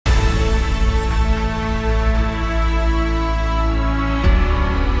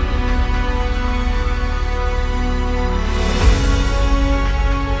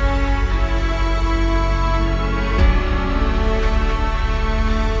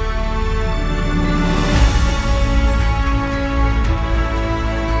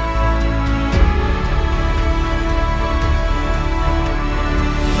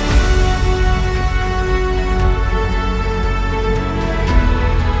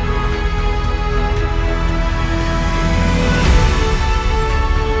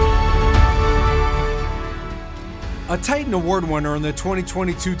Titan Award winner in the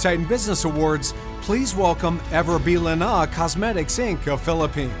 2022 Titan Business Awards, please welcome Bilena Cosmetics, Inc. of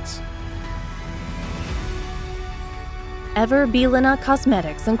Philippines. Bilena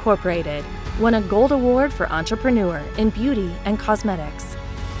Cosmetics Incorporated won a Gold Award for Entrepreneur in Beauty and Cosmetics.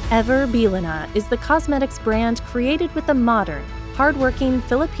 Bilena is the cosmetics brand created with the modern, hardworking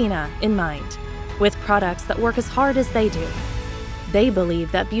Filipina in mind, with products that work as hard as they do. They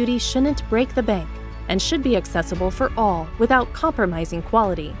believe that beauty shouldn't break the bank and should be accessible for all without compromising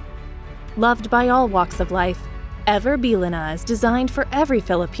quality. Loved by all walks of life, Bilena is designed for every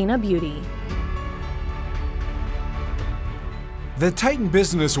Filipina beauty. The Titan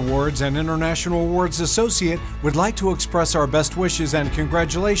Business Awards and International Awards Associate would like to express our best wishes and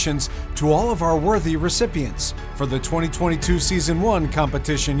congratulations to all of our worthy recipients for the 2022 Season 1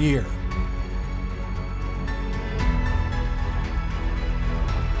 competition year.